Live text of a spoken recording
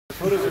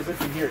Photos are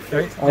good in here.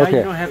 Right? Now Okay.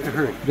 you don't have to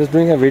hurry. Just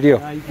doing a video.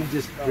 Now you can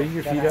just bring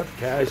your feet up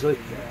casually.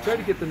 Try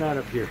to get the knot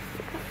up here.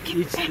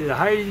 The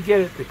higher you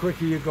get it, the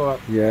quicker you go up.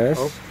 Yes.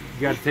 Oh,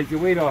 you got to take your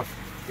weight off.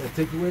 You got to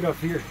take your weight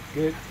off here.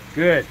 Good.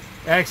 Good.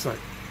 Excellent.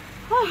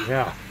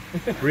 Yeah.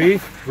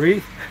 Breathe.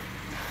 Breathe.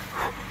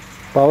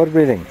 Power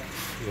breathing.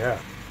 Yeah.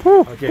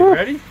 Whew. Okay.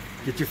 Ready?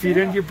 Get your feet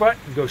under your butt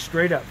and go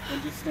straight up.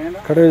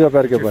 खड़े हो जाओ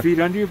पैर के Get your ऊपर. feet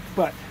under your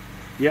butt.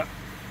 Yep.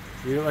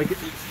 You don't like it?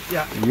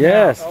 Yeah.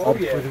 Yes. Oh,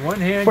 yeah. With one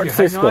hand Put you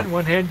hang Cisco. on,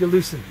 one hand you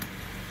loosen.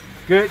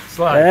 Good.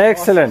 Slide.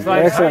 Excellent. Slide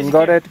as high as Excellent. you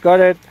Got can. it. Got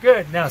it.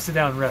 Good. Now sit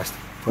down and rest.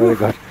 Very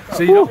good.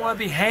 So you don't want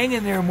to be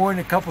hanging there more than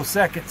a couple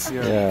seconds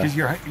because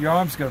Yeah. your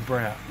arm's going to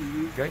burn out.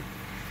 Okay.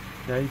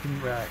 Now you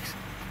can relax.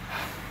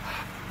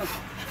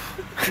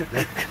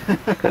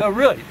 No,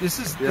 really. This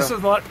is a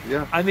lot.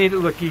 Yeah. I made it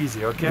look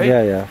easy. Okay.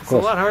 Yeah, yeah. Of It's a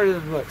course. lot harder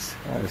than it looks.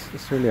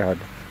 It's really hard.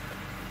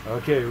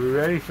 Okay, we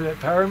ready for that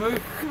power move?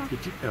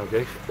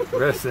 Okay,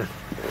 rest then.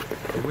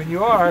 And when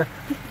you are,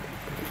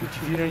 put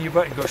your feet on your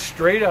butt and go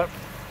straight up.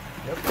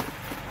 Yep.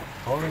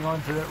 Holding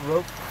on to that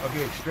rope.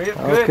 Okay, straight up.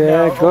 Good. Okay,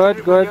 Now, open good, it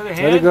with good. the other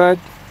Very hand good.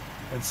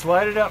 And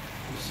slide it up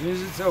as soon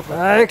as it's open.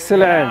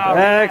 Excellent. Yeah,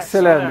 relax,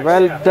 Excellent. relax,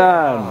 Well yeah.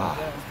 done.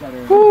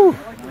 Whew.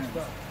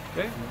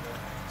 Okay.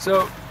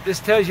 So this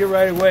tells you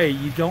right away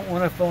you don't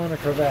want to fall in a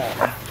crevasse.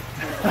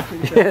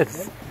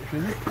 Yes.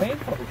 It's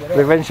painful to get up.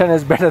 Prevention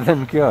is better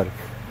than cure.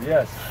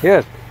 Yes.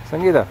 Here,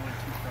 Sangeeta,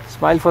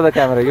 smile for the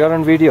camera. You are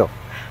on video.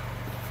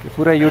 ये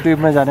पूरा YouTube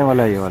में जाने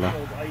वाला है ये वाला.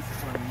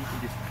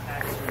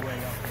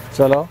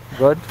 चलो,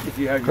 good, If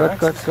you have your good,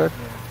 good, axis, good.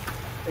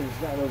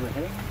 it's not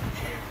overhanging.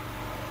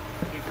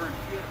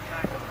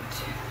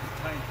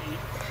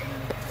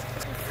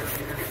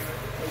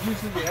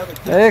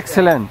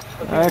 Excellent,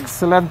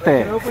 excellent.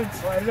 Break it open,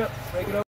 slide it up, break it open.